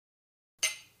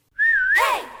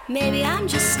Maybe I'm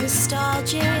just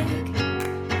nostalgic,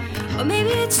 or maybe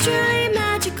it's truly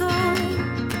magical.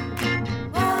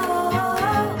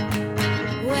 Whoa,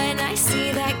 when I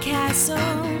see that castle,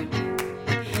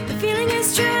 the feeling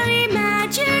is truly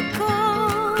magical.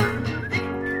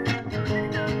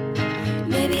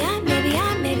 Maybe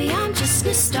I'm just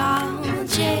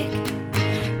nostalgic.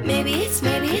 Maybe it's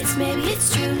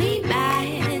truly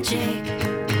magic.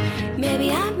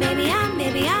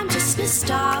 Maybe I'm just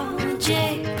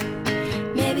nostalgic.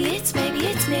 Maybe it's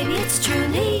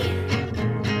truly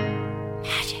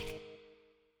magic.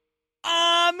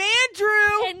 I'm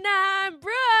Andrew. And I'm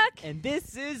Brooke. And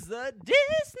this is the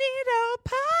Disney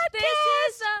Podcast. This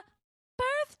is a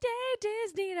birthday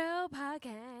Disney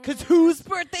podcast. Because whose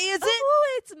birthday is it?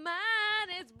 Oh, it's mine.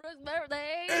 It's Brooke's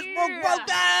birthday. It's Brooke's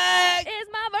birthday. It's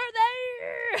my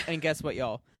birthday. And guess what,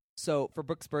 y'all? So for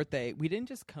Brooke's birthday, we didn't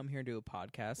just come here and do a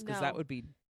podcast because No. that would be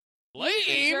You lame.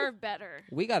 deserve better.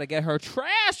 We got to get her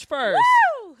trash first.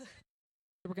 Woo! So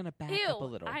we're going to back Ew, up a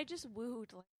little. I just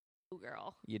wooed like a woo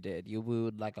girl. You did. You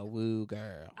wooed like a woo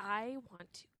girl. I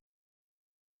want to.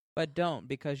 But don't,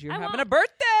 because you're I having won't. a birthday.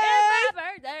 It's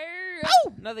my birthday.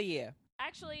 Oh, another year.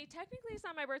 Actually, technically, it's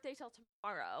not my birthday till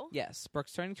tomorrow. Yes,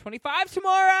 Brooke's turning 25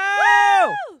 tomorrow.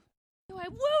 Woo! So I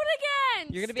wooed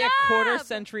again. You're going to be a quarter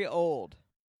century old.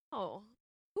 Oh,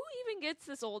 who even gets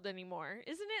this old anymore?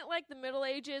 Isn't it like the Middle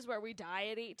Ages where we die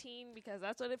at 18? Because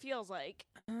that's what it feels like.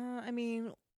 I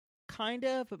mean, kind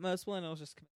of, but most millennials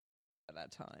just come at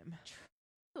that time.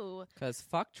 Ooh, Because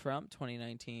fuck Trump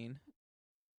 2019.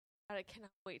 I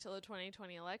cannot wait till the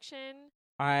 2020 election.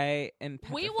 I am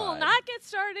We will petrified. not get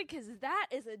started because that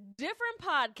is a different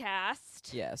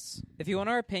podcast. Yes. If you want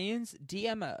our opinions,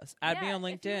 DM us. Add me on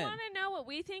If you LinkedIn. want to know what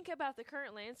we think about the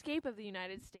current landscape of the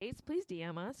United States, please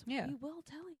DM us. Yeah. We will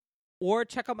tell you. Or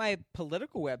check out my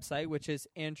political website, which is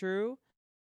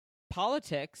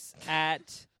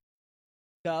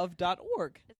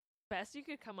andrewpolitics@gov.org. Best you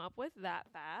could come up with that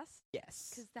fast.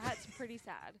 Yes. Because that's pretty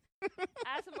sad.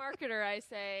 As a marketer, I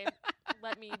say,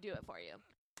 let me do it for you.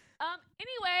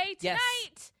 Anyway, Yes.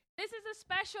 tonight, this is a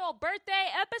special birthday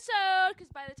episode, because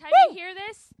by the time Woo! you hear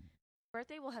this,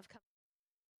 birthday will have come.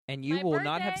 And you My will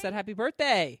not have birthday- said happy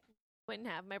birthday. Wouldn't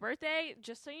have my birthday,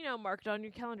 just so you know, mark it on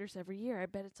your calendars every year. I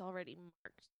bet it's already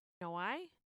marked. You know why?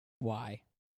 Why?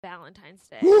 Valentine's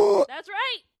Day. Motherfucking? That's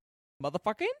right.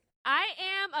 I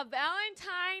am a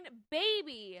Valentine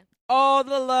baby. Oh,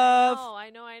 the love. Oh, I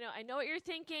know. I know what you're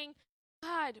thinking.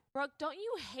 God, Brooke, don't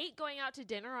you hate going out to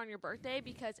dinner on your birthday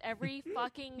because every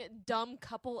fucking dumb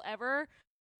couple ever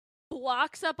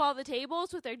blocks up all the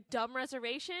tables with their dumb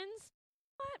reservations?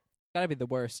 What? Gotta be the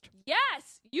worst.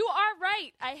 Yes, you are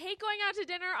right. I hate going out to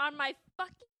dinner on my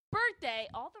fucking birthday.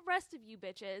 All the rest of you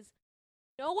bitches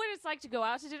know what it's like to go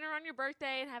out to dinner on your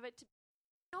birthday and have it to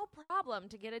no problem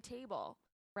to get a table,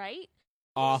 right?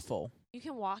 Awful. You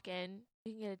can walk in,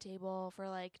 you can get a table for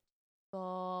like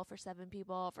people, for 7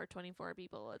 people, for 24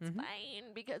 people. It's Mhm.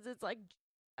 fine because it's like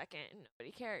second and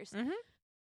nobody cares. Mhm.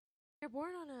 You're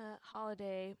born on a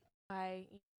holiday by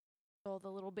the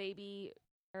little baby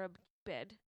Arab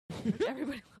Cupid, which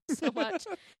everybody loves so much.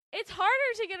 It's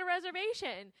harder to get a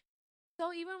reservation.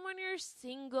 So even when you're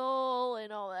single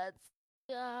and all that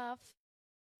stuff,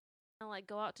 and like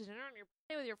go out to dinner on your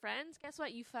birthday with your friends, guess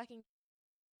what? You fucking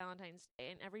Valentine's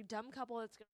Day, and every dumb couple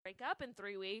that's gonna break up in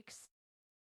 3 weeks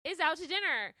is out to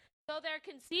dinner. So they're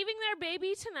conceiving their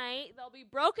baby tonight. They'll be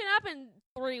broken up in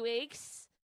 3 weeks.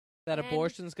 That And-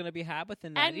 abortion's gonna be had within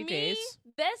And 90 me, days.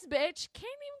 this bitch, can't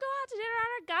even go out to dinner on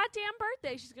her goddamn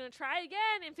birthday. She's gonna try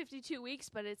again in 52 weeks,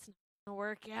 but it's not gonna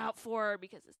work out for her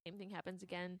because the same thing happens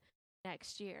again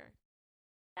next year.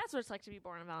 That's what it's like to be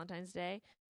born on Valentine's Day.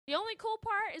 The only cool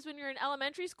part is when you're in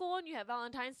elementary school and you have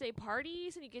Valentine's Day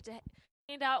parties and you get to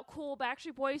hand out cool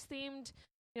Backstreet Boys themed,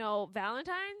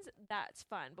 Valentines. That's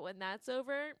fun. But when that's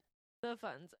over, the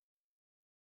fun's.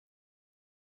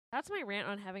 That's my rant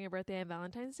on having a birthday on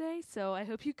Valentine's Day. So I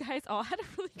hope you guys all had a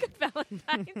really good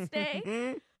Valentine's Day.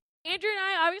 Andrew and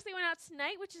I obviously went out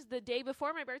tonight, which is the day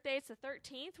before my birthday. It's the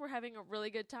 13th. We're having a really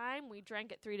good time. We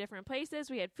drank at 3 different places.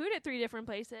 We had food at 3 different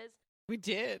places. We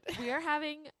did. We are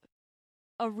having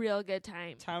a real good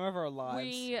time. Time of our lives.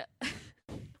 We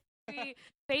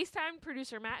FaceTime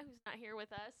producer Matt, who's not here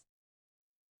with us.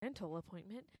 Dental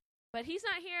appointment. But he's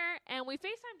not here, and we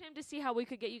FaceTimed him to see how we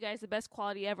could get you guys the best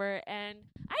quality ever. And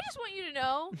I just want you to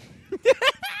know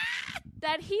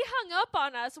that he hung up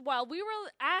on us while we were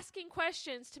asking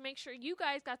questions to make sure you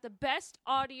guys got the best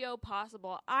audio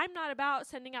possible. I'm not about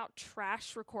sending out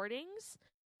trash recordings.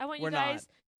 I want We're you guys not. to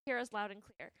hear us loud and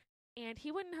clear. And he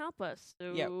wouldn't help us.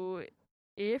 So Yep.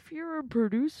 if you're a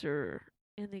producer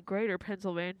in the greater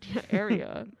Pennsylvania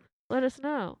area, let us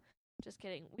know. Just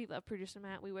kidding. We love producer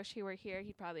Matt. We wish he were here.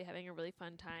 He'd probably having a really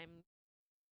fun time.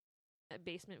 A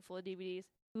basement full of DVDs.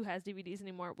 Who has DVDs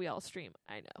anymore? We all stream.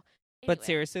 I know. But Anyway.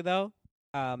 seriously, though,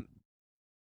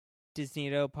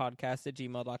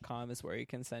 disneytopodcast@gmail.com is where you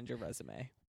can send your resume.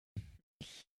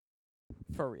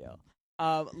 For real.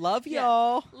 Love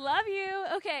y'all. Love you.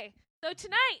 Okay. So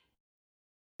tonight,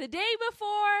 the day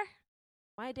before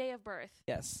my day of birth.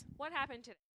 Yes. What happened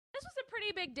today? This was a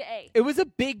pretty big day. It was a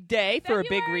big day for a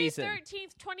big reason. February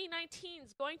 13th, 2019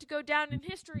 is going to go down in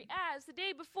history as the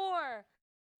day before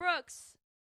Brooke's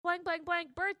blank, blank,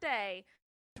 blank birthday.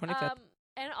 25th.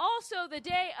 And also the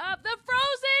day of the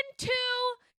Frozen 2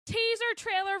 teaser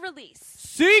trailer release.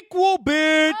 Sequel,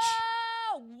 bitch!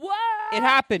 Oh, what? It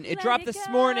happened. It dropped this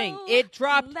morning. It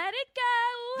dropped. Let it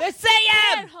go. The same!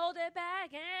 Can't hold it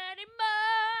back anymore.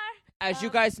 As you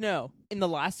guys know, in the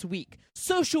last week,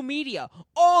 social media,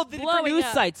 all the different Blowing news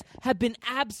up. sites have been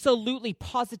absolutely,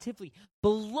 positively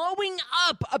blowing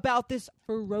up about this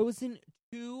Frozen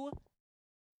 2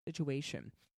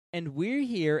 situation. And we're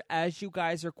here, as you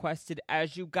guys requested,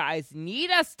 as you guys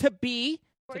need us to be,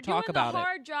 We're to talk doing about the it.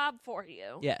 hard job for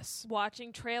you. Yes.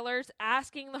 Watching trailers,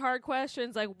 asking the hard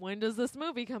questions like, when does this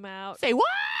movie come out? Say what?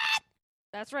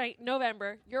 That's right,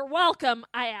 November. You're welcome.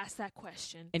 I asked that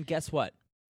question. And guess what?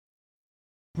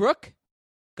 Brooke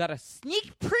got a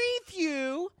sneak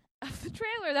preview Of the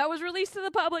trailer that was released to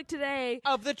the public today.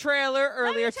 of the trailer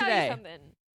earlier Let me tell today. You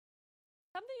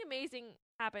something amazing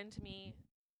happened to me.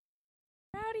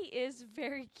 Rowdy is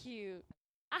very cute.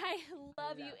 I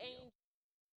love you, Angel.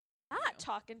 Not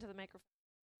talking to the microphone.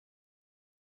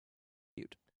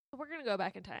 Cute. So we're gonna go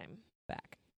back in time.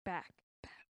 Back. Back.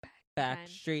 Back Time.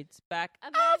 streets, back.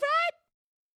 Imagine- All right.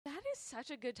 That is such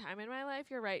a good time in my life.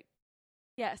 You're right.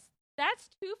 Yes, that's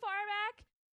too far back.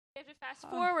 We have to fast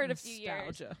forward a few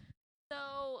years. Nostalgia.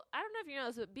 So I don't know if you know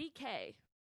this, but BK,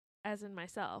 as in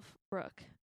myself, Brooke.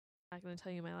 I'm not gonna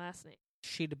tell you my last name,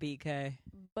 She the BK.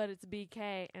 but it's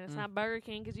BK, and it's not Burger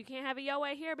King because you can't have a yo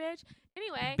way here, bitch.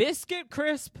 Anyway, Biscuit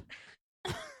crisp.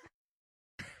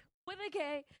 with a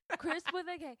K, Chris with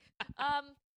a K.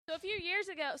 So a few years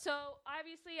ago, so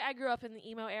obviously I grew up in the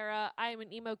emo era. I am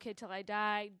an emo kid till I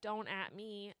die. Don't at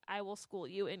me. I will school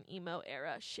you in emo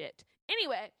era shit.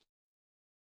 Anyway,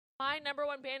 my number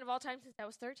one band of all time since I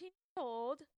was 13 years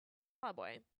old, Fall Out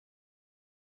Boy.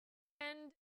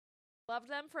 And loved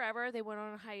them forever. They went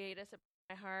on a hiatus at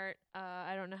my heart.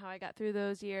 I don't know how I got through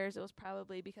those years. It was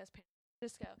probably because San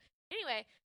Francisco. Anyway,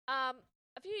 a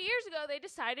few years ago, they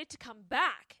decided to come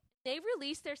back. They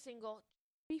released their single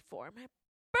before my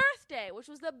birthday, which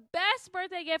was the best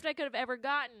birthday gift I could have ever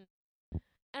gotten.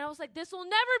 And I was like, this will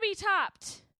never be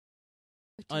topped.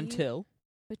 But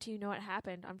do you know what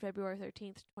happened on February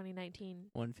 13th,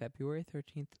 2019? On February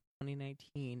 13th,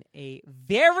 2019, a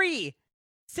very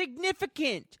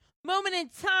significant moment in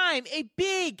time, a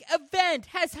big event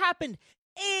has happened.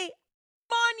 A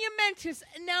monumentous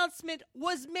announcement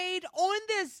was made on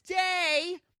this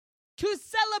day to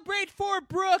celebrate for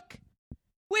Brooke,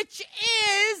 which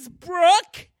is,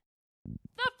 Brooke,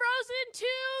 The Frozen 2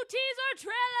 teaser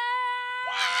trailer!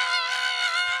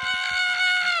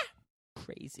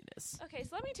 craziness. Okay, so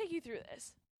let me take you through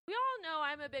this. We all know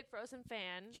I'm a big Frozen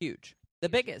fan. Huge. The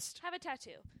biggest. Have a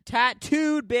tattoo.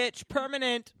 Tattooed, bitch.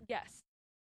 Permanent. Yes.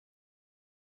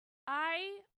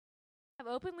 I have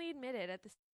openly admitted at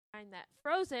this time that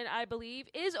Frozen, I believe,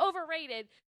 is overrated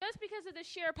just because of the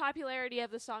sheer popularity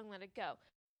of the song Let It Go.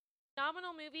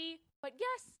 Phenomenal movie, but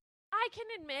yes, I can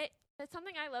admit that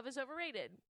something I love is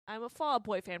overrated. I'm a Fall Out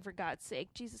Boy fan, for God's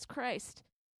sake. Jesus Christ.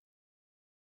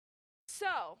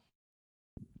 So,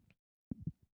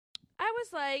 I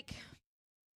was like,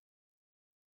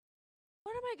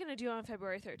 what am I going to do on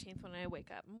February 13th when I wake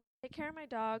up? Take care of my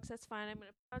dogs. That's fine. I'm going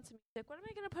to put on some music. What am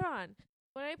I going to put on?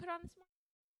 What did I put on this morning?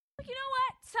 Like, you know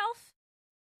what? Self.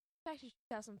 Back to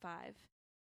 2005.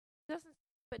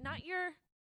 But not your.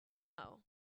 Oh.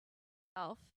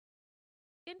 Self.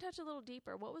 Get in touch a little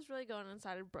deeper. What was really going on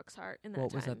inside of Brooke's heart in that time?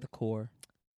 What was at the core?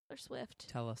 Taylor Swift.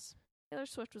 Tell us. Taylor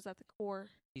Swift was at the core.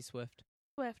 T Swift.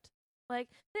 Swift. Like,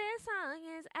 this song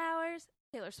is ours.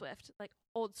 Taylor Swift. Like,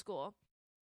 old school.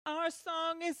 Our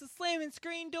song is the slamming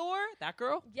screen door. That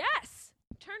girl? Yes.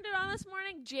 Turned it on this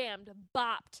morning, jammed,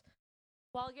 bopped.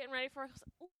 While getting ready for,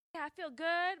 yeah, I feel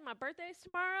good. My birthday's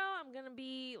tomorrow. I'm going to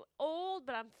be old,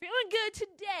 but I'm feeling good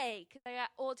today because I got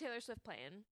old Taylor Swift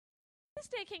playing. This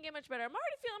day can't get much better. I'm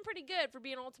already feeling pretty good for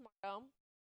being old tomorrow.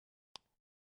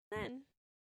 Then,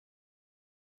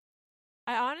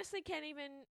 I honestly can't even,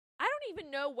 I don't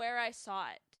even know where I saw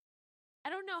it. I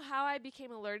don't know how I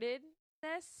became alerted to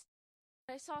this.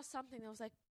 I saw something that was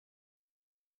like,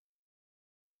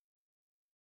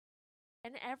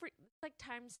 and like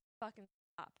times fucking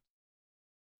stopped.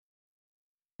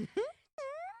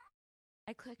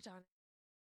 I clicked on it.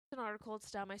 It's an article. It's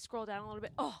dumb. I scroll down a little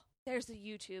bit. Oh, there's the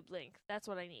YouTube link. That's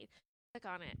what I need.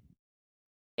 Click on it.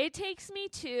 It takes me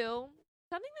to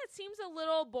something that seems a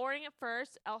little boring at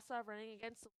first. Elsa running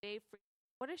against the wave.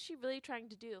 What is she really trying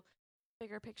to do?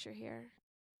 Bigger picture here.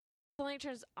 Suddenly it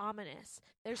turns ominous.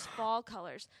 There's fall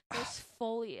colors. There's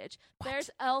foliage. There's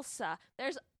Elsa.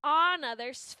 There's Anna.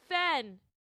 There's Sven.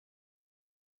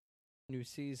 New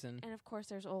season. And of course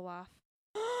there's Olaf.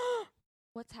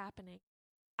 What's happening?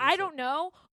 I don't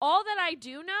know. All that I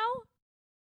do know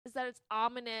is that it's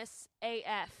ominous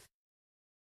AF.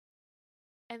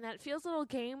 And that feels a little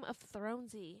Game of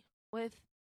Thronesy with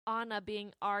Anna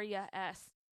being Arya-esque.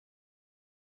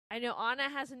 I know Anna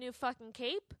has a new fucking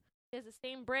cape. She has the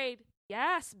same braid.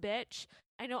 Yes, bitch.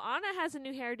 I know Anna has a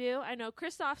new hairdo. I know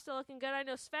Kristoff's still looking good. I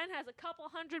know Sven has a couple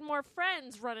hundred more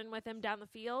friends running with him down the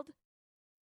field.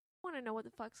 I want to know what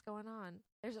the fuck's going on.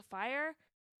 There's a fire.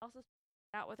 Also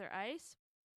out with her ice.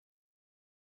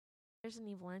 There's an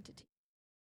evil entity.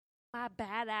 My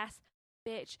badass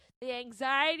bitch. The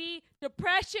anxiety,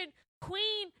 depression,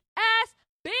 queen ass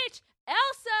bitch,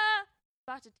 Elsa.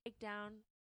 About to take down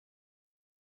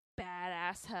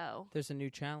badass hoe. There's a new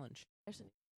challenge.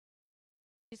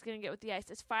 She's gonna get with the ice.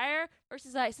 It's fire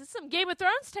versus ice. This is some Game of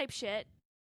Thrones type shit.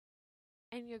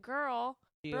 And your girl,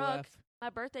 Brooke, my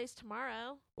birthday's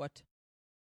tomorrow. What?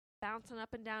 Bouncing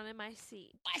up and down in my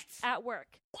seat. What? At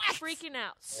work. What? Freaking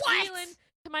out. What? Squealing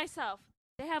to myself.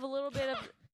 They have a little bit of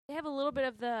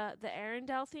the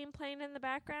Arendelle theme playing in the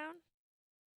background.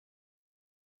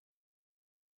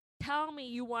 Tell me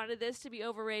you wanted this to be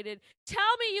overrated.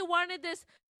 Tell me you wanted this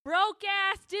broke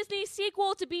ass Disney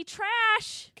sequel to be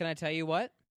trash. Can I tell you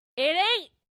what? It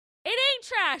ain't. It ain't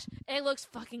trash. It looks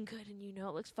fucking good, and you know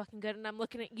it looks fucking good. And I'm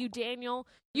looking at you, Daniel.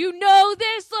 You know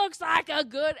this looks like a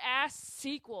good ass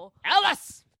sequel.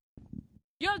 Ellis,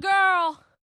 your girl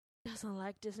doesn't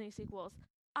like Disney sequels.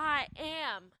 I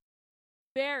am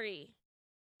very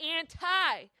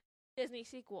anti-Disney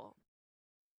sequel.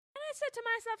 And I said to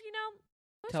myself,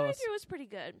 Toy Story 3 was pretty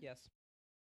good. Yes.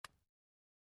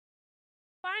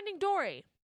 Finding Dory,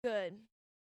 good.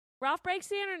 Ralph Breaks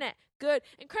the Internet, good.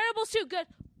 Incredibles 2, good.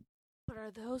 But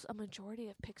are those a majority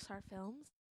of Pixar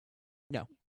films? No.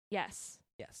 Yes.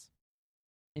 Yes.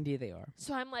 Indeed they are.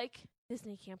 So I'm like,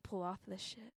 Disney can't pull off this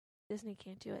shit. Disney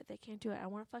can't do it. They can't do it. I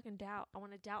want to fucking doubt. I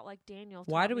want to doubt like Daniel.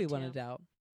 Why do we want to doubt?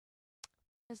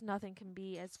 Because nothing can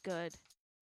be as good.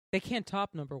 They can't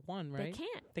top number one, right? They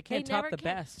can't. They can't top the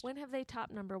best. When have they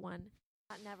topped number one?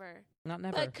 Not never. Not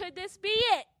never. But could this be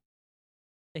it?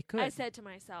 It could. I said to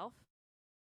myself,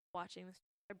 watching this,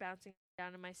 bouncing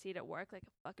down in my seat at work like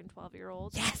a fucking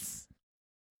 12-year-old. Yes.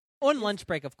 On lunch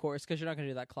break, of course, because you're not going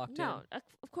to do that clocked in. No,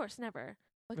 of course, never.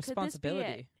 But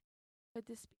Responsibility. Could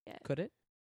this be it? Could it?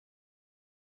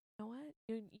 You know what?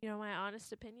 You know my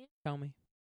honest opinion? Tell me.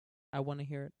 I want to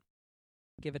hear it.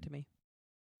 Give it to me.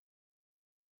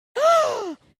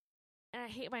 And I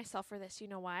hate myself for this. You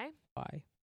know why? Why?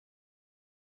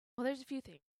 Well, there's a few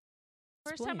things.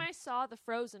 First time I saw the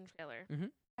Frozen trailer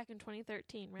back in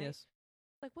 2013, right? Yes.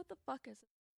 Like, what the fuck is it?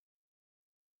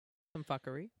 Some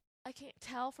fuckery. I can't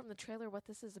tell from the trailer what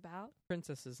this is about.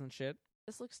 Princesses and shit.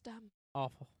 This looks dumb.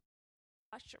 Awful.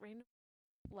 Watched it random.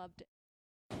 Loved it.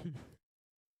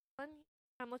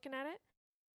 I'm looking at it.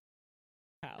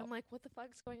 How? I'm like, what the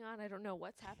fuck's going on? I don't know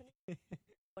what's happening.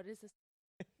 What is this?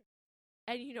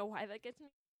 And you know why that gets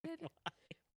me excited?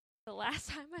 The last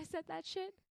time I said that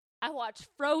shit, I watched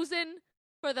Frozen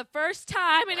for the first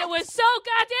time, and it was so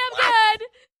goddamn good.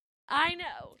 I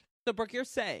know. So, Brooke, you're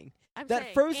saying I'm that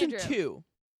saying, Frozen Andrew, 2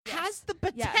 yes. has the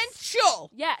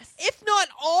potential, yes, if not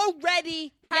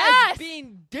already has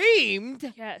been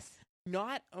deemed,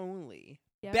 not only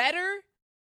better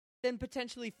than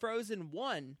potentially Frozen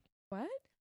 1, what?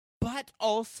 but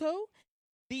also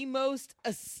the most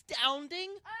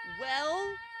astounding,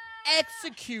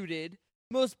 well-executed,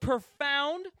 most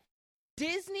profound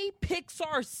Disney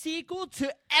Pixar sequel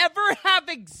to ever have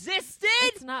existed?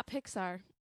 It's not Pixar.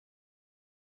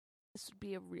 This would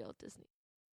be a real Disney.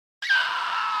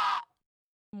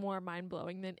 More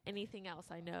mind-blowing than anything else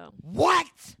I know.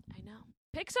 What? I know.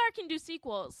 Pixar can do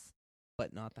sequels.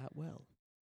 But not that well.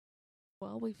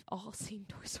 Well, we've all seen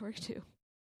Toy Story 2.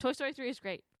 Toy Story 3 is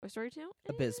great. Toy Story 2?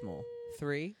 Abysmal.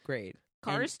 3, great.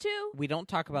 Cars 2? We don't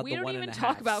talk about the 1.5. We don't even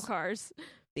talk about Cars.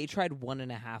 They tried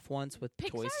 1.5 once with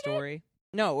Pixar Toy Story.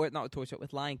 No, not with Toy Story,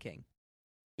 with Lion King.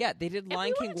 Yeah, they did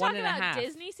Lion King 1.5. If we want to talk about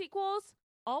Disney sequels,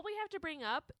 all we have to bring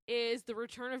up is the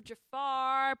return of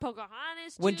Jafar,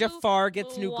 Pocahontas. When 2, Jafar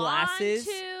gets new Mulan glasses,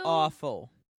 2.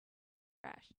 awful.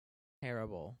 Trash.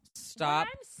 Terrible. Stop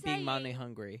being saying- money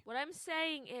hungry. What I'm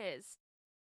saying is,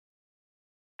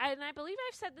 and I believe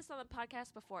I've said this on the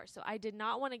podcast before, so I did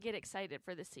not want to get excited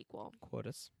for the sequel.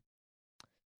 Quotas.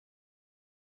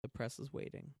 The press is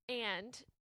waiting. And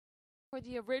for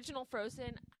the original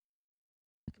Frozen,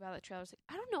 about the trailer, I was like,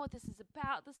 I don't know what this is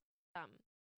about. This is dumb.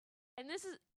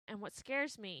 And what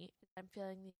scares me is I'm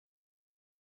feeling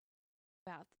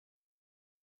about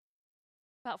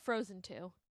Frozen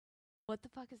 2. What the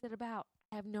fuck is it about?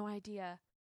 I have no idea.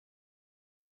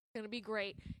 It's going to be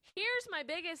great. Here's my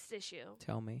biggest issue.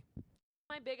 Tell me.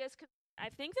 I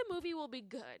think the movie will be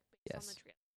good based on the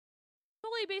trailer.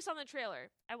 Fully based on the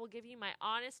trailer. I will give you my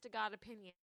honest to God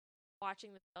opinion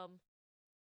watching the film.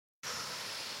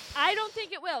 I don't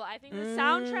think it will. I think the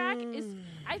soundtrack is...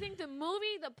 I think the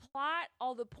movie, the plot,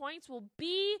 all the points will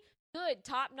be good,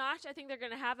 top notch. I think they're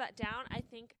going to have that down. I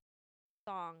think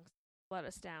songs let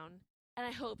us down. And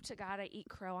I hope to God I eat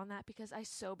crow on that because I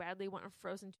so badly want a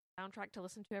Frozen soundtrack to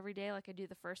listen to every day like I do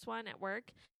the first one at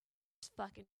work. Just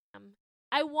fucking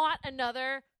I want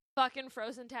another fucking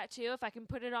Frozen tattoo. If I can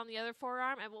put it on the other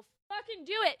forearm, I will fucking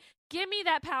do it. Give me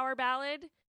that power ballad.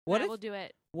 I will do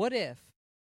it. What if?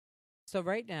 So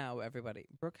right now, everybody,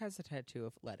 Brooke has a tattoo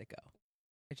of Let It Go.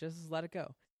 It just is Let It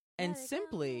Go. And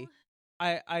simply,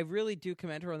 I really do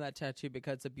commend her on that tattoo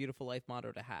because it's a beautiful life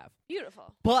motto to have.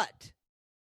 Beautiful. But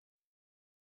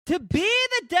to be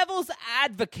the devil's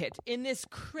advocate in this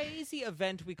crazy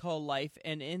event we call life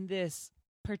and in this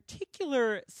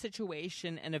particular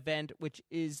situation and event, which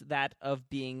is that of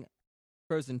being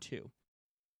Frozen 2,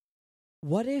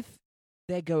 what if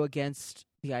they go against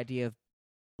the idea of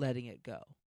letting it go?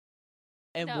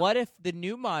 And what if the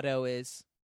new motto is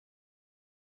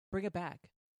bring it back?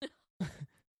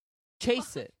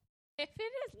 Chase it. If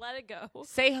it is Let It Go.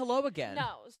 Say hello again.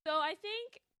 No. So I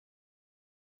think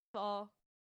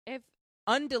if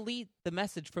undelete the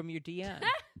message from your DM.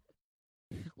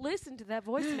 Listen to that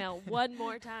voicemail one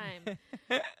more time.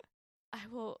 I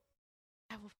will.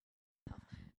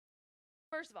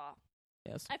 First of all,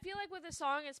 yes. I feel like with a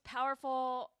song as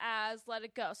powerful as Let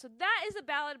It Go. So that is a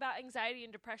ballad about anxiety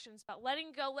and depression. It's about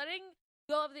letting go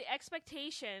of the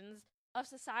expectations of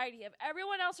society, of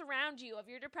everyone else around you, of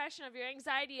your depression, of your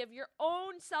anxiety, of your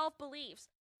own self-beliefs.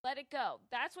 Let it go.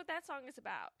 That's what that song is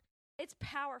about. It's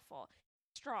powerful,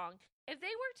 strong. If they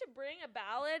were to bring a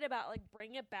ballad about, like,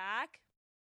 bring it back,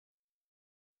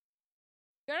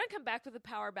 they're going to come back with a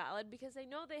power ballad because they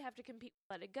know they have to compete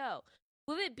with Let It Go.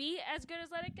 Will it be as good as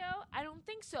Let It Go? I don't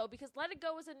think so, because Let It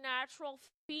Go was a natural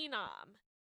phenom.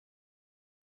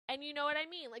 And you know what I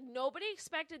mean? Like, nobody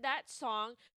expected that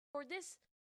song, or this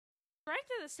strength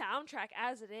of the soundtrack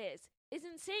as it is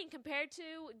insane compared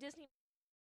to Disney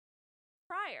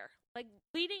prior. Like,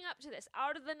 leading up to this,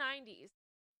 out of the 90s,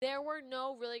 there were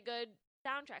no really good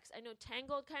soundtracks. I know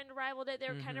Tangled kind of rivaled it. They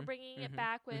were kind of bringing it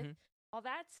back with all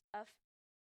that stuff.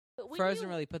 But when Frozen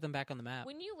really put them back on the map.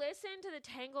 When you listen to the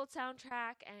Tangled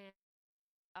soundtrack and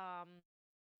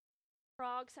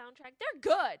Frog soundtrack, they're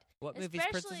good. What movie's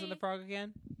Princess and the Frog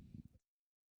again?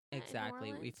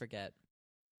 Exactly, we forget.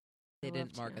 They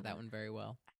didn't market that one very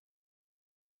well.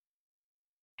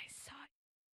 I saw it.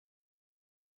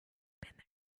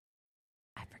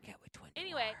 I forget which one.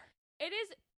 Anyway, it is.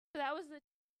 So that was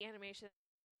the animation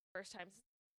first time.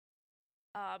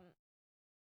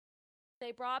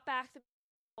 They brought back the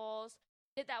musicals.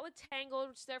 Did that with Tangled,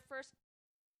 which is their first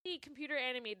computer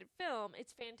animated film.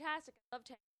 It's fantastic. I love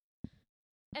Tangled.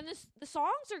 And the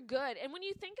songs are good. And when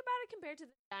you think about it compared to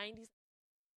the 90s,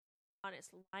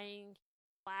 honest, Lion King,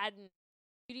 Aladdin,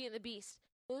 Beauty and the Beast,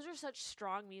 those are such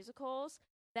strong musicals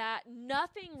that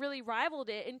nothing really rivaled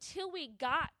it until we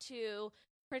got to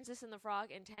Princess and the Frog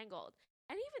and Tangled.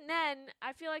 And even then,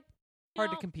 I feel like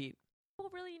hard to compete. People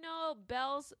really know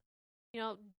Belle's,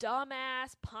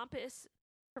 dumbass, pompous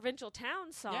provincial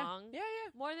town song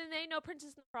more than they know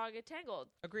Princess and the Frog and Tangled.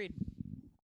 Agreed.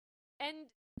 And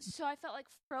so I felt like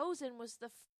Frozen was the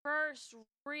first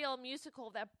real musical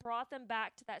that brought them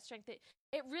back to that strength.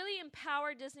 It really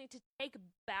empowered Disney to take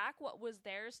back what was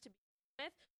theirs to begin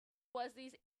with, was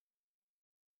these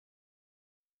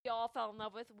we all fell in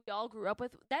love with, we all grew up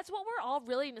with. That's what we're all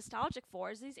really nostalgic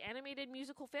for, is these animated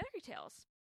musical fairy tales.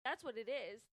 That's what it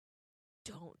is.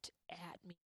 Don't add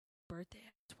me birthday.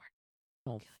 I swear.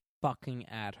 Don't fucking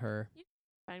add her.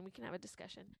 Fine, we can have a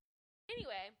discussion.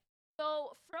 Anyway,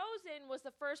 so Frozen was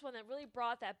the first one that really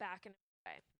brought that back in a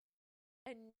way.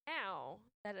 And now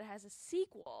that it has a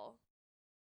sequel,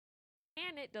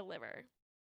 can it deliver?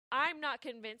 I'm not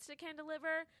convinced it can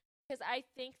deliver because I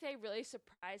think they really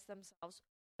surprised themselves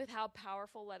with how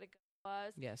powerful Let It Go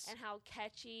was. Yes. And how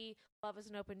catchy Love is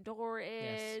an Open Door is.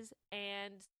 Yes.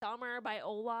 And Summer by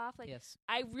Olaf. Like, yes.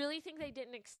 I really think they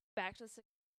didn't expect this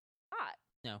spot.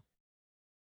 No.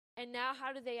 And now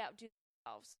how do they outdo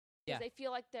themselves? Yeah. Because they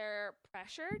feel like they're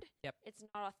pressured. Yep. It's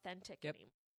not authentic Yep.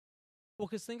 anymore. Well,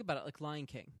 because think about it, like Lion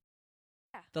King.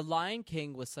 Yeah. The Lion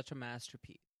King was such a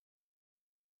masterpiece.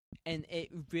 And it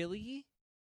really,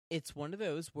 it's one of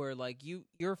those where, like,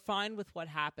 you're fine with what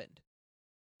happened.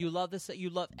 You love this. You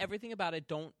love everything about it.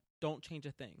 Don't change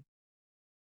a thing.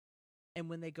 And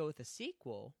when they go with a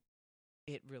sequel,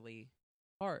 it really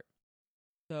hard.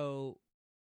 So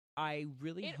I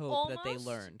really hope that they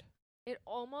learned. It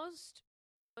almost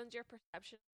ruins your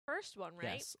perception of the first one,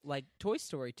 right? Yes, like Toy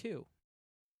Story 2.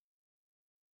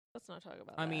 Let's not talk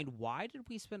about I that. mean, why did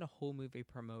we spend a whole movie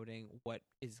promoting what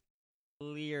is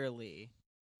clearly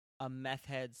a meth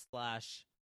head /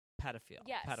 pedophile?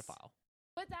 Yes. Pedophile.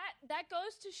 But that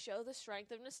goes to show the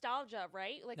strength of nostalgia,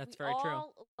 right? Like, That's we very true.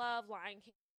 all love Lion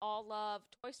King, all love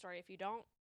Toy Story. If you don't,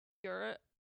 you're a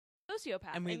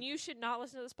sociopath. And you should not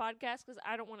listen to this podcast because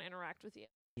I don't want to interact with you.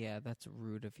 Yeah, that's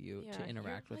rude of you to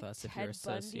interact with us if you're a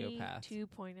Ted Bundy sociopath.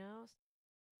 2.0.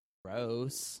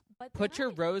 Gross. But Put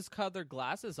your rose-colored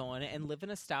glasses on and live in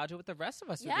nostalgia with the rest of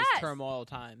us through Yes. these turmoil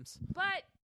times. But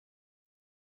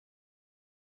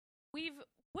we've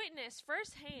witnessed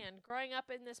firsthand growing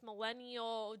up in this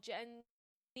millennial Gen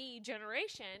Z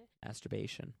generation.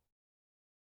 Masturbation.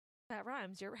 That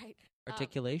rhymes, you're right.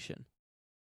 Articulation.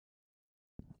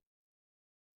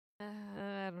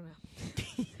 I don't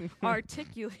know.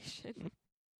 Articulation.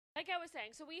 Like I was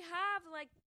saying, so we have like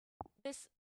this,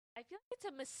 I feel like it's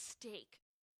a mistake.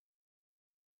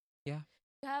 Yeah.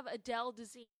 You have Adele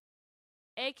Dazeem,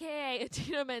 a.k.a.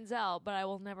 Idina Menzel, but I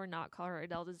will never not call her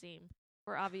Adele Dazeem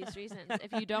for obvious reasons.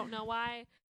 If you don't know why,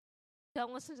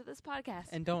 don't listen to this podcast.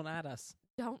 And don't add us.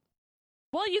 Don't.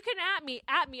 Well, you can at me.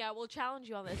 At me, I will challenge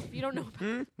you on this if you don't know about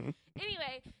it.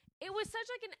 Anyway, it was such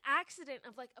like an accident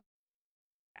of like a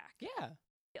back. Yeah.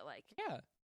 I feel like. Yeah.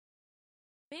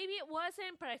 Maybe it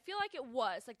wasn't, but I feel like it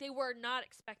was. Like they were not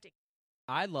expecting.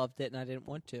 I loved it and I didn't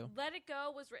want to. Let It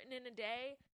Go was written in a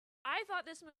day. I thought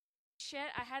this movie was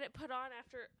shit. I had it put on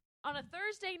a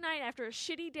Thursday night after a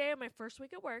shitty day of my first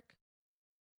week at work.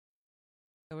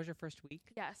 That was your first week?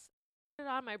 Yes. Put it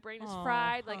on. My brain is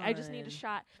fried. Like I just need a hun.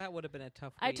 shot. That would have been a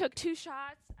tough week. I took 2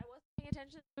 shots. I wasn't paying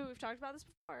attention to the movie. We've talked about this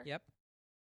before. Yep.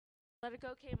 Let It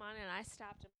Go came on and I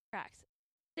stopped in my tracks.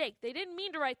 Mistake. They didn't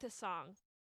mean to write this song.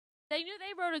 They knew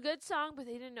they wrote a good song, but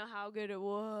they didn't know how good it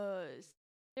was.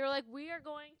 They were like, we are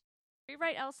going to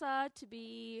rewrite Elsa to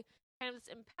be kind of this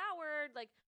empowered, like,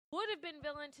 would have been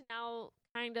villain to now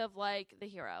kind of like the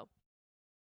hero.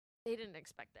 They didn't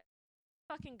expect that.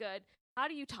 Fucking good. How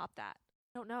do you top that?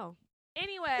 I don't know.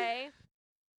 Anyway,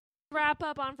 wrap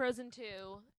up on Frozen 2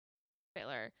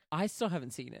 trailer. I still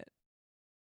haven't seen it.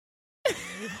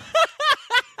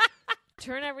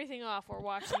 Turn everything off. We're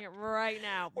watching it right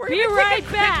now. We're Be gonna right take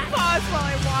a back. quick pause while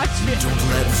I watch it. Don't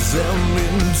let them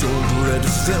in, don't let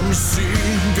them see.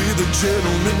 Be the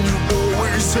gentleman you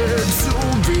always had to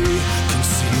be.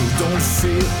 Conceal, don't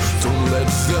feel, don't let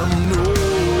them know.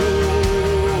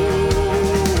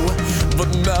 But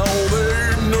now they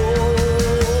know.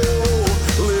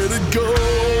 Let it go,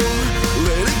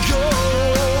 let it go.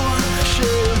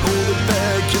 Can't hold it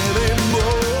back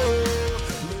anymore.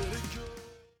 Let it go.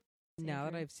 Now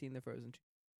that I've seen the Frozen 2,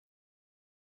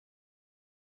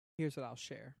 here's what I'll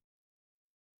share.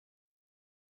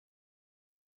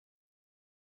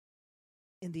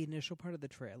 In the initial part of the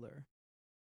trailer,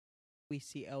 we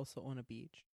see Elsa on a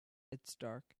beach. It's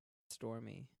dark,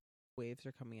 stormy. Waves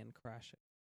are coming in, crashing.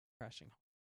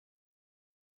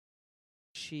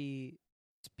 She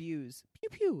spews, pew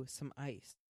pew, some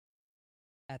ice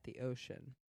at the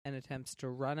ocean and attempts to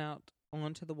run out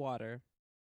onto the water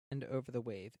and over the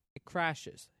wave. It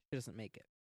crashes. She doesn't make it.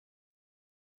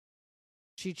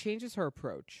 She changes her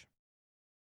approach,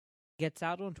 gets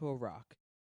out onto a rock,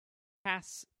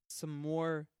 casts some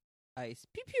more ice,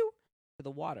 pew pew, to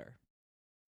the water,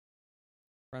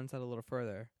 runs out a little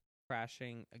further,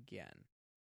 crashing again.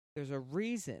 There's a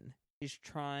reason she's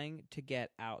trying to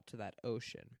get out to that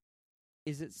ocean.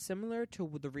 Is it similar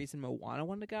to the reason Moana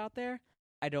wanted to go out there?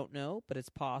 I don't know, but it's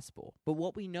possible. But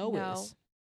what we know is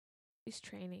He's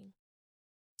training.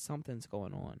 something's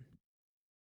going on.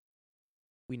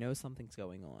 We know something's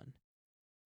going on.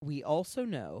 We also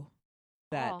know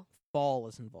that fall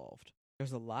is involved.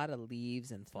 There's a lot of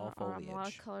leaves and fall foliage. A lot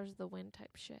of colors of the wind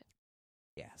type shit.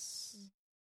 Yes.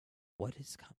 What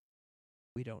is coming?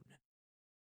 We don't know.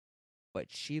 But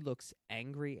she looks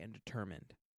angry and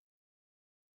determined.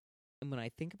 And when I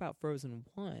think about Frozen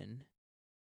 1,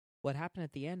 what happened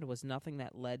at the end was nothing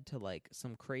that led to like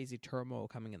some crazy turmoil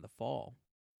coming in the fall.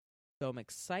 So I'm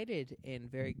excited and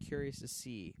very curious to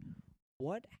see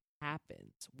what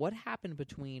happens. What happened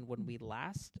between when we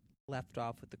last left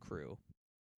off with the crew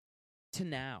to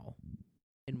now,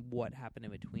 and what happened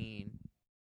in between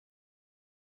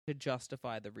to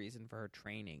justify the reason for her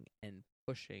training and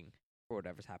pushing for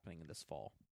whatever's happening in this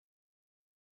fall.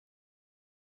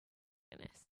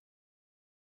 Goodness.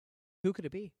 Who could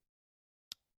it be?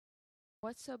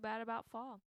 What's so bad about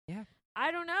fall? Yeah.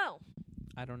 I don't know.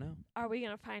 I don't know. Are we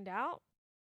going to find out?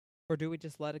 Or do we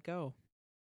just let it go?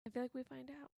 I feel like we find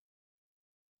out.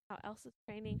 How Elsa's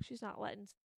training, she's not letting.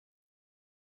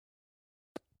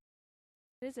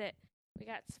 What is it? We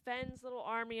got Sven's little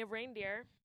army of reindeer.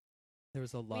 There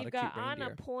was a lot We've of got cute reindeer.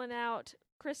 Anna pulling out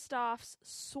Kristoff's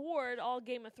sword, all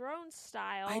Game of Thrones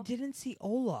style. I didn't see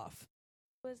Olaf.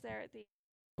 Was there at the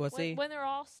Was he? when they're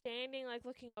all standing, like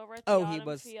looking over at the Oh, autumn he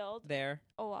was field? there.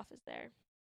 Olaf is there.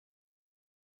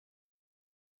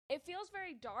 It feels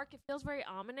very dark. It feels very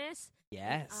ominous.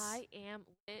 Yes. I am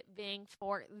living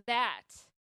for that.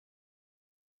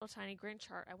 Little tiny Grinch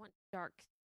heart. I want dark.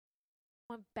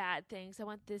 I want bad things. I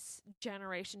want this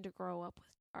generation to grow up with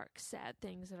dark, sad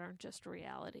things that aren't just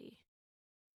reality.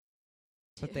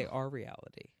 But they are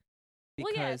reality.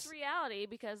 Well, yeah, it's Because reality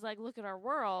because, like, look at our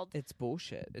world. it's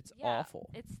bullshit. It's Yeah, awful.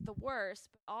 It's the worst,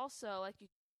 but also, like,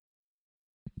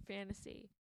 fantasy.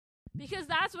 Because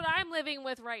that's what I'm living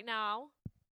with right now.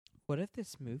 What if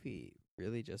this movie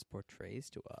really just portrays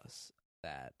to us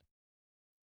that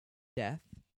death,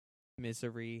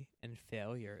 misery, and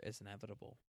failure is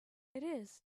inevitable? It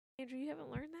is. Andrew, you haven't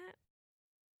learned that?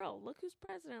 Bro, look who's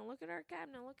president. Look at our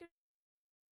cabinet. Look at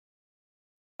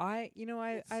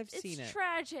I've seen it. It's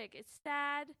tragic. It's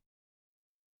sad.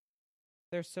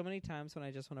 There's so many times when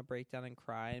I just want to break down and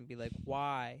cry and be like,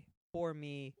 why? Poor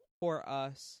me. Poor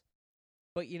us.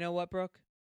 But you know what, Brooke?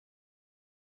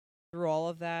 Through all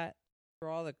of that,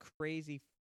 through all the crazy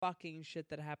fucking shit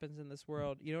that happens in this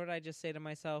world, you know what I just say to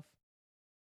myself?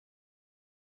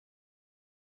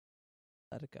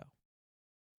 Let it go.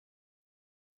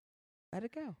 Let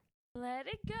it go. Let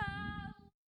it go.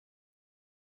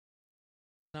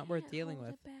 Not worth Can't dealing hold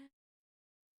with. it back.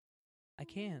 I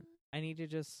can't. I need to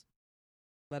just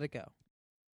let it go.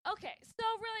 Okay, so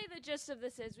really the gist of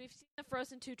this is we've seen the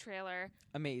Frozen 2 trailer.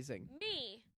 Amazing.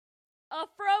 Me, a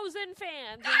Frozen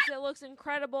fan, thinks it looks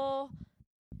incredible,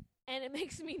 and it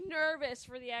makes me nervous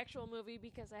for the actual movie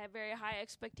because I have very high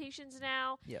expectations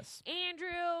now. Yes.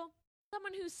 Andrew,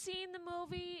 someone who's seen the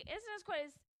movie, isn't as quite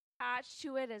as attached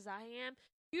to it as I am.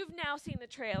 You've now seen the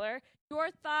trailer. Your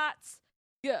thoughts?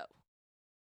 Go.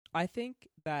 I think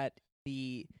that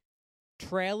the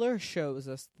trailer shows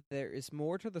us that there is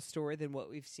more to the story than what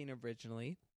we've seen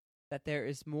originally, that there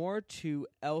is more to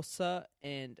Elsa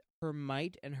and her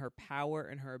might and her power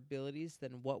and her abilities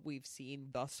than what we've seen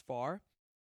thus far.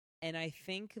 And I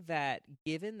think that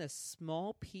given the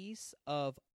small piece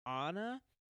of Anna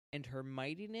and her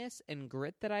mightiness and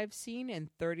grit that I've seen in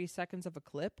 30 seconds of a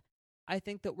clip, I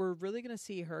think that we're really going to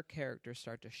see her character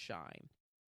start to shine.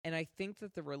 And I think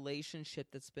that the relationship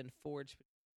that's been forged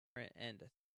between her and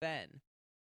Ben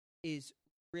is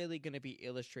really going to be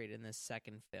illustrated in this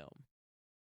second film.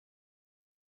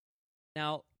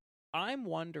 Now, I'm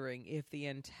wondering if the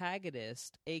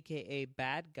antagonist, aka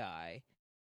bad guy,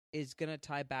 is going to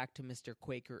tie back to Mr.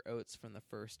 Quaker Oats from the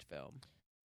first film.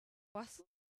 Wesley?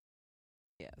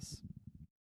 Yes.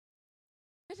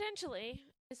 Potentially.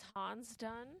 Is Hans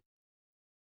done?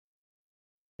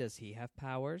 Does he have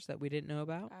powers that we didn't know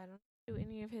about? I don't know. Do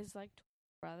any of his, like,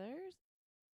 brothers?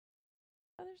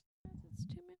 It's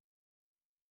too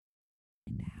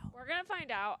many. We're going to find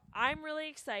out. I'm really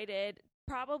excited.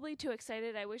 Probably too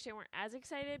excited. I wish I weren't as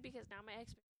excited because now my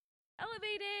expectations are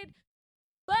elevated.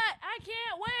 But I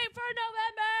can't wait for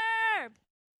November!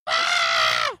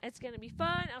 It's going to be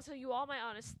fun. I'll tell you all my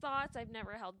honest thoughts. I've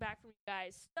never held back from you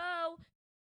guys. So,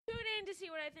 tune in to see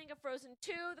what I think of Frozen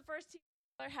 2. The first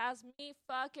trailer has me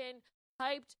fucking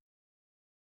hyped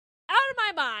out of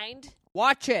my mind.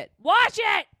 Watch it. Watch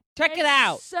it! Check it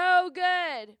out. So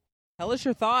good. Tell us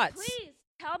your thoughts. Please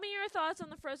tell me your thoughts on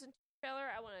the Frozen 2 trailer.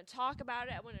 I want to talk about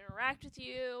it. I want to interact with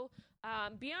you.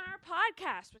 Be on our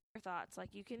podcast with your thoughts.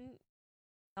 Like, you can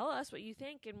tell us what you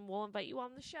think, and we'll invite you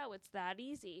on the show. It's that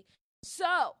easy.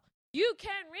 So, you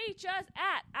can reach us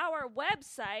at our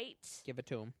website, Give it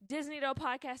to him.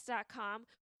 DisneyDoPodcast.com,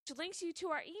 which links you to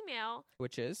our email,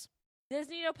 Which is,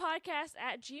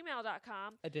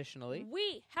 DisneyDoPodcast@gmail.com. additionally,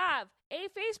 We have a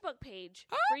Facebook page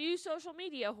for you social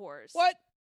media whores. what?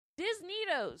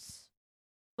 Disneydos.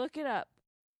 Look it up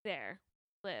there.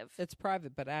 live. It's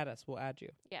private, but add us. We'll add you.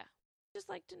 Just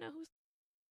like to know who's.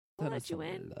 We'll Send let us you some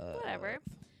in. love. Whatever.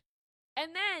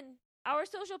 And then our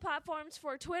social platforms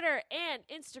for Twitter and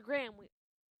Instagram. We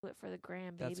do it for the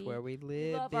gram, baby. That's where we We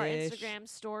live. love our bitch. Instagram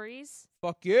stories.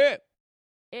 Fuck yeah.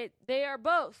 They are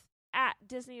both at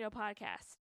Disneydo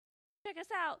Podcast. Check us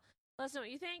out. Let us know what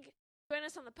you think. Join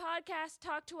us on the podcast.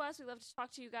 Talk to us. We love to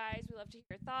talk to you guys. We love to hear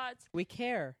your thoughts. We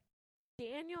care.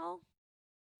 Daniel,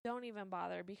 don't even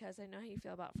bother because I know how you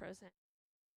feel about Frozen.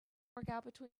 Work out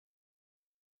between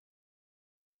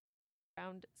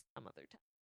around some other time.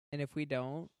 And if we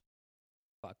don't,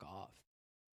 fuck off.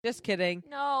 Just kidding.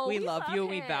 No, we love you and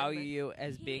we him. value you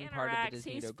as He being part of the interacts.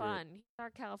 Disney He's group. fun. He's our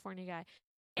California guy.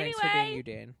 Thanks anyway, for being you,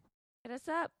 Dan. hit us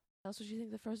up. Tell us what you think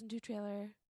of the Frozen 2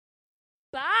 trailer.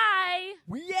 Bye.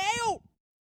 We out.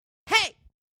 Hey.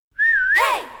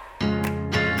 Hey!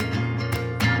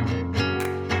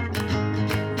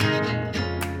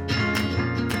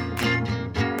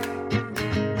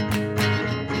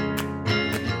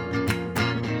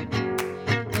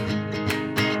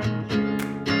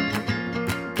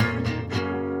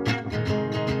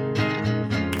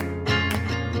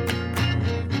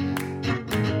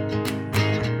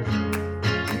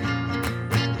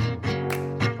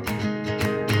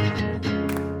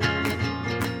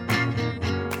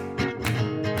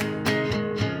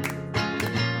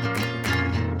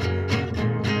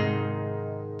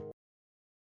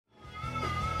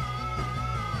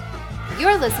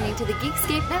 You're listening to the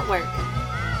Geekscape Network.